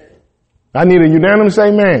 Yes, sir. I need a unanimous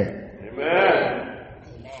amen.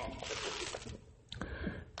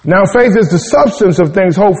 Now faith is the substance of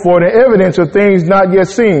things hoped for, the evidence of things not yet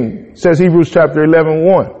seen, says Hebrews chapter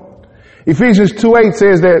 11:1. Ephesians 2:8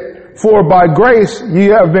 says that, for by grace ye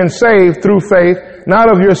have been saved through faith, not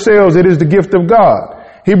of yourselves, it is the gift of God.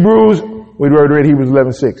 We already read Hebrews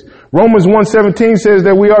 11:6. Romans 1:17 says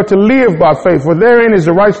that we are to live by faith, for therein is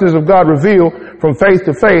the righteousness of God revealed from faith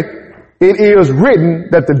to faith. It is written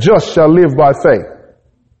that the just shall live by faith.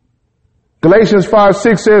 Galatians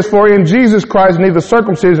 5:6 says, for in Jesus Christ neither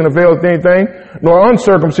circumcision availeth anything, nor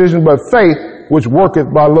uncircumcision, but faith which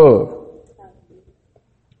worketh by love.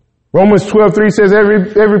 Romans 12:3 says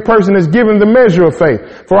every person is given the measure of faith.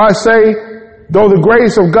 For I say, though the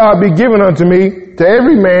grace of God be given unto me, to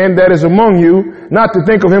every man that is among you, not to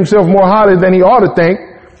think of himself more highly than he ought to think.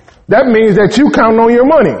 That means that you count on your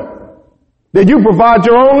money, that you provide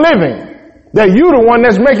your own living, that you the one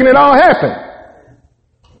that's making it all happen.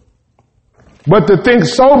 But to think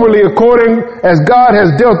soberly according as God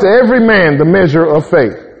has dealt to every man the measure of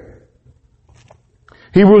faith.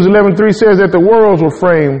 Hebrews 11:3 says that the worlds were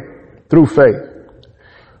framed through faith.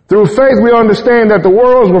 Through faith we understand that the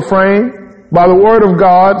worlds were framed by the word of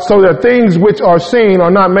God, so that things which are seen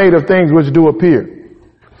are not made of things which do appear.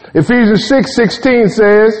 Ephesians 6:16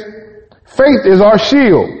 says, faith is our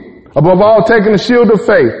shield. Above all, taking the shield of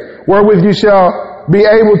faith, wherewith you shall be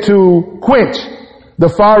able to quench the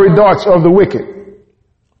fiery darts of the wicked.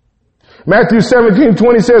 Matthew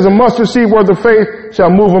 17:20 says, a mustard seed worth of faith shall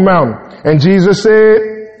move a mountain. And Jesus said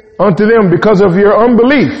unto them, because of your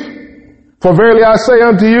unbelief, for verily I say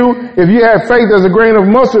unto you, if you have faith as a grain of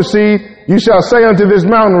mustard seed, you shall say unto this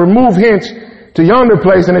mountain, remove hence to yonder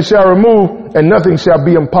place, and it shall remove, and nothing shall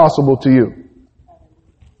be impossible to you.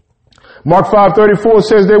 Mark 5:34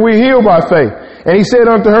 says that we heal by faith. And he said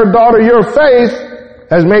unto her, daughter, your faith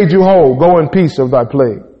has made you whole. Go in peace of thy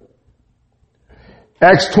plague.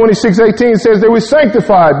 Acts 26:18 says they were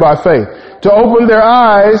sanctified by faith, to open their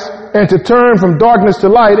eyes and to turn from darkness to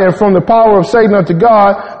light and from the power of Satan unto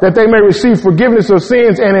God, that they may receive forgiveness of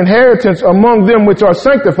sins and inheritance among them which are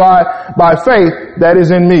sanctified by faith that is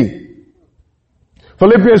in me.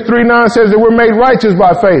 Philippians 3:9 says that we're made righteous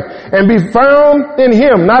by faith and be found in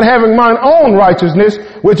him, not having mine own righteousness,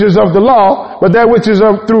 which is of the law, but that which is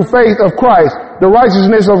through faith of Christ, the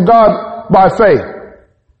righteousness of God by faith.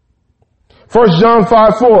 1 John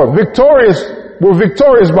 5:4, we're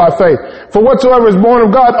victorious by faith. For whatsoever is born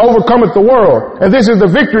of God overcometh the world. And this is the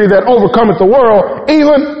victory that overcometh the world,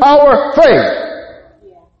 even our faith.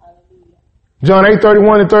 John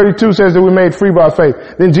 8:31 and 32 says that we're made free by faith.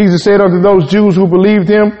 Then Jesus said unto those Jews who believed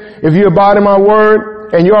him, if you abide in my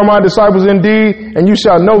word, and you are my disciples indeed, and you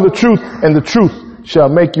shall know the truth, and the truth shall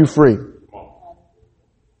make you free.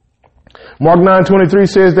 Mark 9:23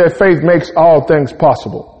 says that faith makes all things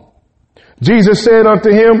possible. Jesus said unto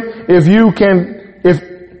him,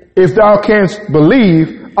 if thou canst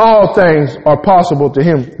believe, all things are possible to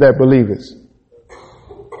him that believeth.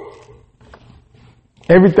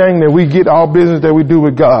 Everything that we get, all business that we do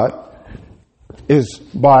with God is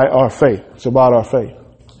by our faith. It's about our faith.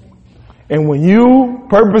 And when you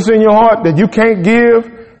purpose in your heart that you can't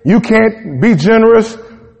give, you can't be generous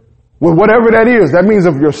with whatever that is, that means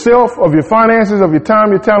of yourself, of your finances, of your time,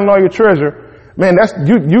 your talent, all your treasure, man, that's,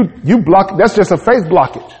 you block, that's just a faith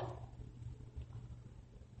blockage.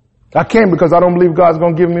 I can't because I don't believe God's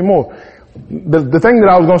going to give me more. The thing that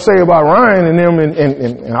I was going to say about Ryan and them,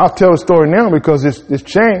 and I'll tell the story now because it's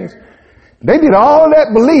changed. They did all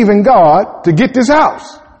that believe in God to get this house.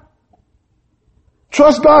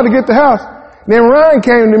 Trust God to get the house. Then Ryan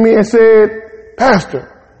came to me and said, Pastor,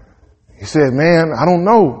 he said, man, I don't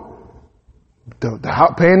know.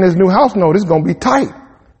 Paying this new house note is going to be tight.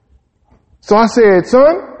 So I said,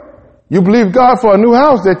 son, you believe God for a new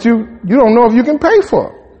house that you don't know if you can pay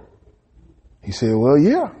for. He said, well,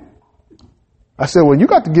 yeah. I said, well, you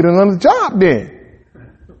got to get another job then.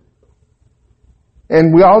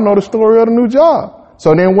 And we all know the story of the new job.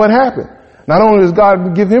 So then what happened? Not only does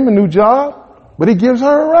God give him a new job, but he gives her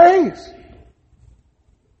a raise.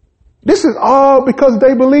 This is all because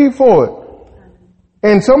they believe for it.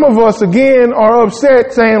 And some of us, again, are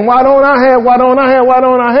upset saying, why don't I have, why don't I have, why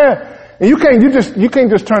don't I have? And you can't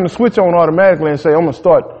just turn the switch on automatically and say, I'm going to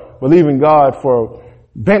start believing God for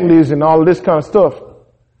Bentleys and all of this kind of stuff.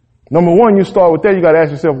 Number one, you start with that. You got to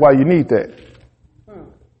ask yourself why you need that.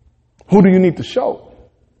 Who do you need to show?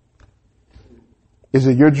 Is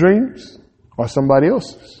it your dreams or somebody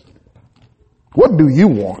else's? What do you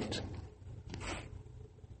want?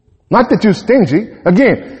 Not that you're stingy.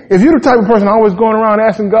 Again, if you're the type of person always going around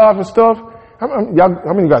asking God for stuff, how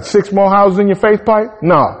many you got 6 more houses in your faith pipe?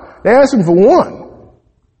 No. They're asking for one.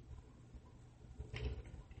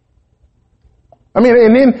 I mean,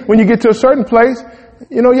 and then when you get to a certain place,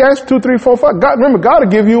 you know, you ask 2, 3, 4, 5. God, remember, God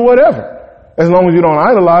will give you whatever, as long as you don't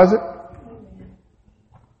idolize it.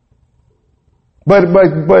 But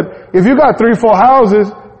if you got 3, 4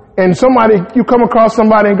 houses, and you come across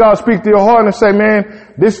somebody and God speaks to your heart and say,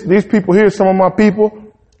 man, these people here, some of my people,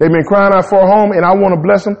 they've been crying out for a home, and I want to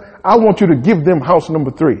bless them. I want you to give them house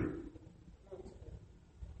number 3.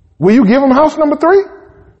 Will you give them house number 3?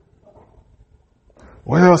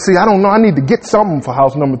 Well, see, I don't know. I need to get something for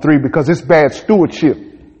house number 3 because it's bad stewardship.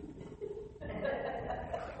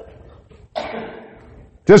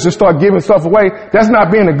 Just to start giving stuff away, that's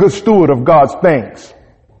not being a good steward of God's things.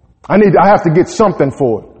 I have to get something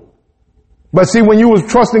for it. But see, when you was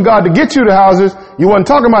trusting God to get you the houses, you wasn't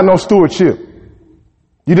talking about no stewardship.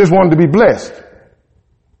 You just wanted to be blessed.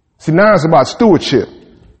 See, now it's about stewardship.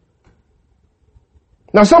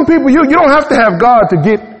 Now, some people, you don't have to have God to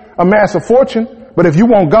amass a fortune. But if you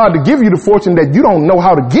want God to give you the fortune that you don't know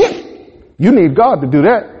how to get, you need God to do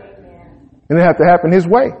that. And it have to happen his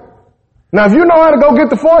way. Now, if you know how to go get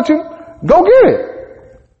the fortune, go get it.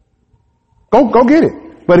 Go get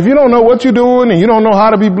it. But if you don't know what you're doing and you don't know how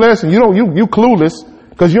to be blessed and you clueless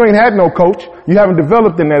because you ain't had no coach, you haven't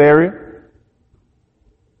developed in that area,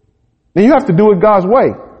 then you have to do it God's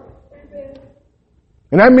way.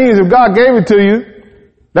 And that means if God gave it to you,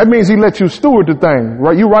 that means he let you steward the thing.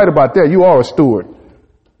 Right? You're right about that. You are a steward.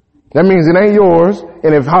 That means it ain't yours.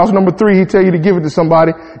 And if house number 3, he tell you to give it to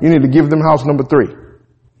somebody, you need to give them house number 3.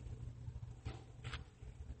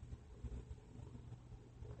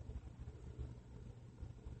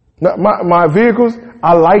 Now, my vehicles,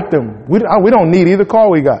 I like them. We don't need either car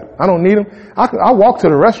we got. I don't need them. I walk to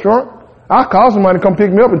the restaurant. I call somebody to come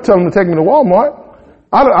pick me up and tell them to take me to Walmart.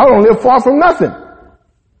 I don't live far from nothing.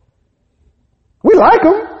 We like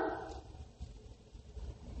them.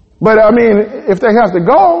 But I mean, if they have to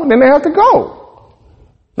go, then they have to go.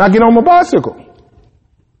 Not get on my bicycle.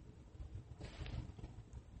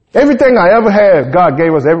 Everything I ever had, God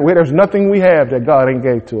gave us. There's nothing we have that God ain't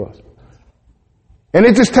gave to us. And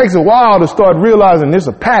it just takes a while to start realizing there's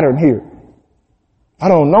a pattern here. I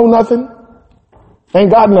don't know nothing.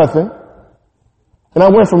 Ain't got nothing. And I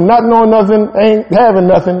went from not knowing nothing, ain't having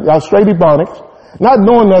nothing, y'all straight ebonics, not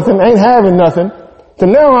knowing nothing, ain't having nothing, to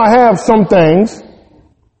now I have some things,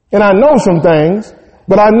 and I know some things,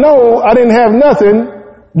 but I know I didn't have nothing,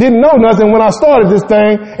 didn't know nothing when I started this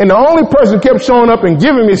thing, and the only person who kept showing up and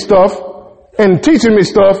giving me stuff and teaching me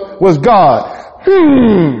stuff was God.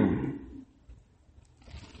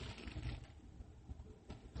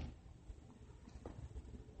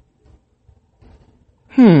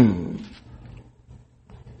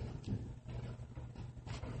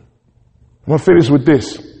 I'm going to finish with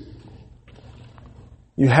this.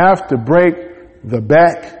 You have to break the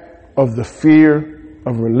back of the fear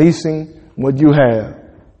of releasing what you have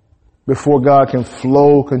before God can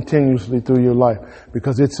flow continuously through your life,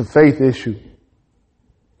 because it's a faith issue.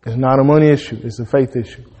 It's not a money issue. It's a faith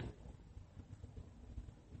issue.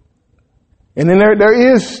 And then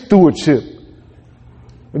there is stewardship.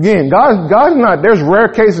 Again, God's not, there's rare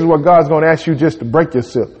cases where God's going to ask you just to break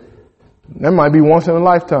yourself. That might be once in a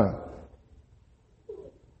lifetime.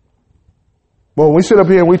 Well, we sit up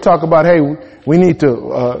here and we talk about, hey, we need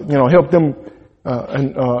to, help them,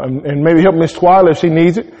 and maybe help Miss Twyla if she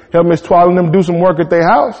needs it. Help Miss Twyla and them do some work at their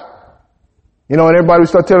house. And everybody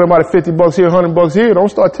start telling about $50 here, $100 here. Don't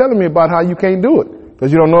start telling me about how you can't do it.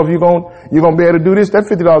 Because you don't know if you're going to be able to do this. That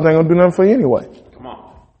 $50 ain't going to do nothing for you anyway. Come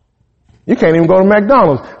on. You can't even go to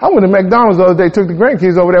McDonald's. I went to McDonald's the other day, took the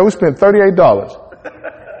grandkids over there. We spent $38.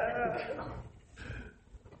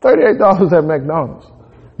 $38 at McDonald's.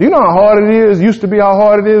 Do you know how hard it is, used to be how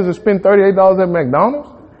hard it is to spend $38 at McDonald's?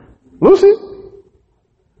 Lucy?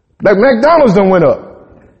 Like McDonald's done went up.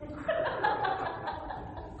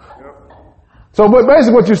 So, but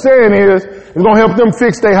basically what you're saying is, it's going to help them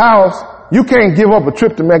fix their house. You can't give up a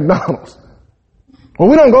trip to McDonald's. Well,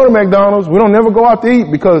 we don't go to McDonald's. We don't never go out to eat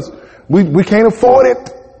because we can't afford it.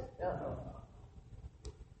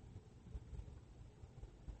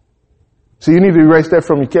 So you need to erase that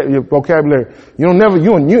from your vocabulary.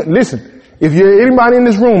 Listen, if anybody in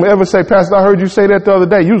this room ever say, Pastor, I heard you say that the other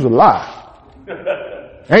day, you's a lie.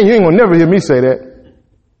 And you ain't gonna never hear me say that.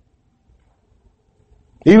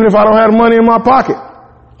 Even if I don't have the money in my pocket.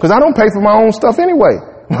 Because I don't pay for my own stuff anyway.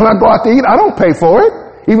 When I go out to eat, I don't pay for it.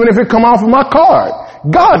 Even if it come off of my card.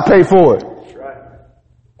 God pay for it.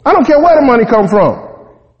 I don't care where the money come from.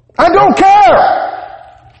 I don't care.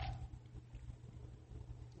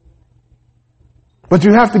 But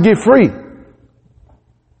you have to get free.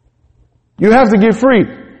 You have to get free.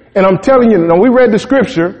 And I'm telling you, now we read the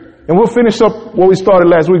scripture, and we'll finish up what we started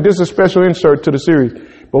last week. This is a special insert to the series.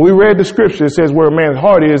 But we read the scripture. It says, where a man's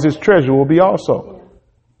heart is, his treasure will be also.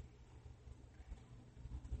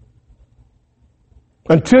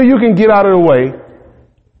 Until you can get out of the way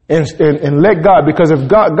and let God, because if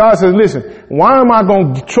God says, listen, why am I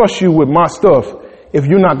going to trust you with my stuff if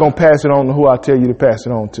you're not going to pass it on to who I tell you to pass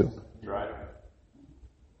it on to?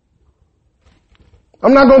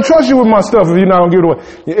 I'm not going to trust you with my stuff if you're not going to give it away.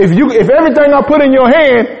 If everything I put in your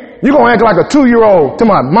hand, you're going to act like a 2-year-old to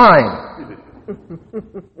my mind.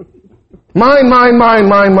 Mine.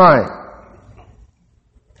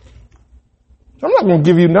 I'm not going to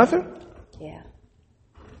give you nothing. Yeah.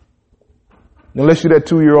 Unless you're that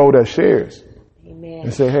 2-year-old that shares. Amen.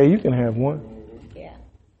 And say, hey, you can have one. Yeah.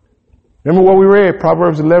 Remember what we read?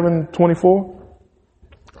 Proverbs 11:24.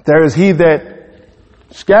 There is he that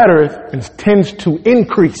scattereth and tends to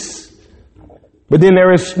increase. But then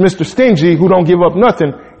there is Mr. Stingy who don't give up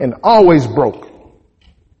nothing and always broke.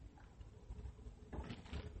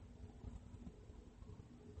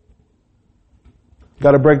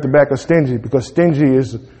 Got to break the back of stingy, because stingy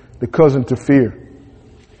is the cousin to fear.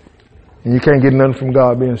 And you can't get nothing from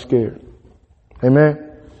God being scared.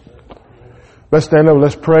 Amen. Let's stand up.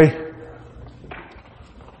 Let's pray.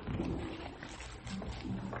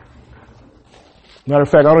 Matter of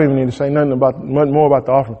fact, I don't even need to say nothing more about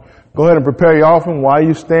the offering. Go ahead and prepare your offering. While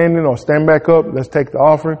you're standing, or stand back up, let's take the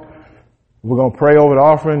offering. We're going to pray over the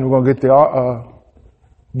offering. We're going to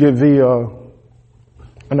get the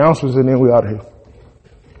announcements, and then we're out of here.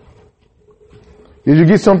 Did you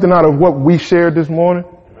get something out of what we shared this morning?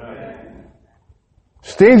 Amen.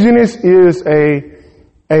 Stinginess is a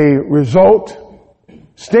result.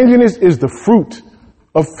 Stinginess is the fruit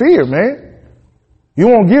of fear, man. You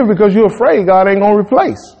won't give because you're afraid God ain't going to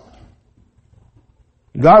replace.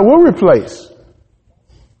 God will replace.